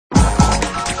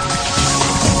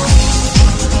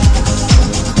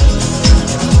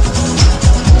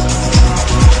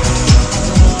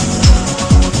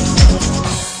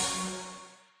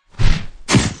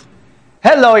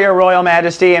Hello, Your Royal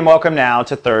Majesty, and welcome now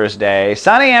to Thursday.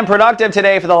 Sunny and productive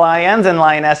today for the Lions and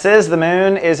Lionesses. The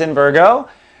moon is in Virgo,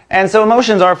 and so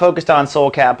emotions are focused on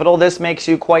soul capital. This makes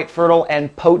you quite fertile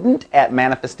and potent at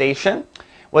manifestation.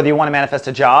 Whether you want to manifest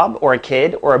a job, or a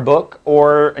kid, or a book,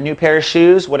 or a new pair of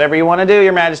shoes, whatever you want to do,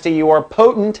 Your Majesty, you are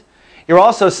potent. You're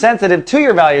also sensitive to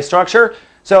your value structure,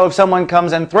 so if someone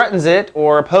comes and threatens it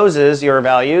or opposes your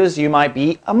values, you might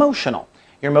be emotional.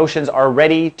 Your emotions are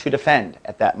ready to defend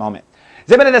at that moment.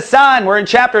 Zipping into the Sun, we're in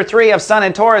Chapter 3 of Sun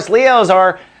and Taurus. Leos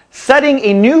are setting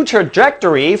a new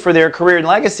trajectory for their career and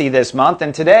legacy this month,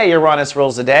 and today Uranus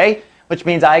rules the day, which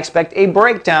means I expect a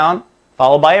breakdown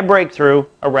followed by a breakthrough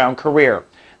around career.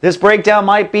 This breakdown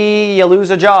might be you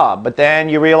lose a job, but then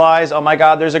you realize, oh my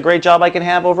God, there's a great job I can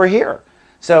have over here.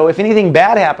 So if anything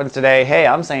bad happens today, hey,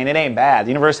 I'm saying it ain't bad. The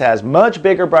universe has much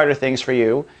bigger, brighter things for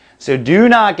you. So do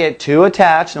not get too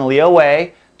attached in a Leo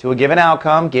way to a given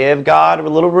outcome. Give God a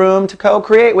little room to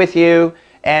co-create with you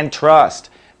and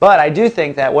trust. But I do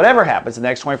think that whatever happens in the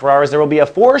next 24 hours, there will be a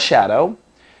foreshadow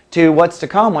to what's to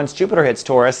come once Jupiter hits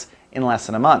Taurus in less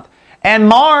than a month. And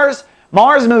Mars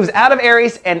moves out of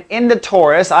Aries and into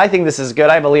Taurus. I think this is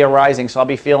good. I have a Leo rising, so I'll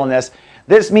be feeling this.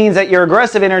 This means that your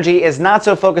aggressive energy is not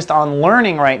so focused on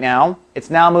learning right now.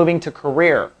 It's now moving to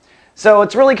career. So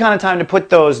it's really kind of time to put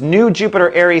those new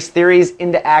Jupiter-Aries theories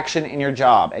into action in your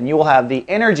job, and you will have the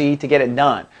energy to get it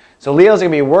done. So Leo's going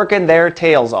to be working their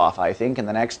tails off, I think, in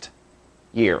the next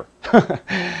year.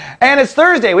 And it's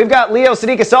Thursday. We've got Leo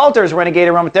Sadika Salters, Renegade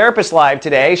Aromatherapist, live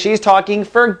today. She's talking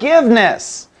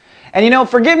forgiveness. And you know,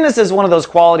 forgiveness is one of those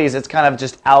qualities that's kind of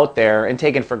just out there and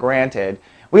taken for granted.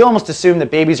 We almost assume that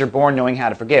babies are born knowing how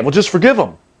to forgive. Well, just forgive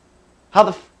them. How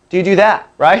the do you do that,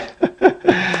 right?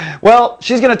 Well,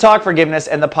 she's going to talk forgiveness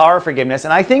and the power of forgiveness.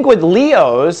 And I think with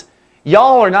Leos,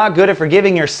 y'all are not good at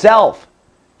forgiving yourself.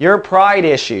 Your pride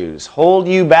issues hold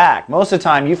you back. Most of the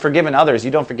time, you've forgiven others. You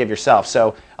don't forgive yourself.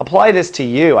 So apply this to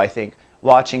you, I think,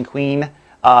 watching Queen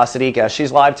Sadika.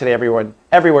 She's live today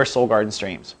everywhere Soul Garden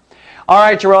streams. All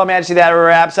right, Your Royal Majesty, that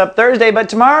wraps up Thursday. But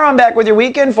tomorrow, I'm back with your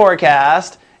weekend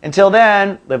forecast. Until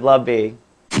then, live, love, be.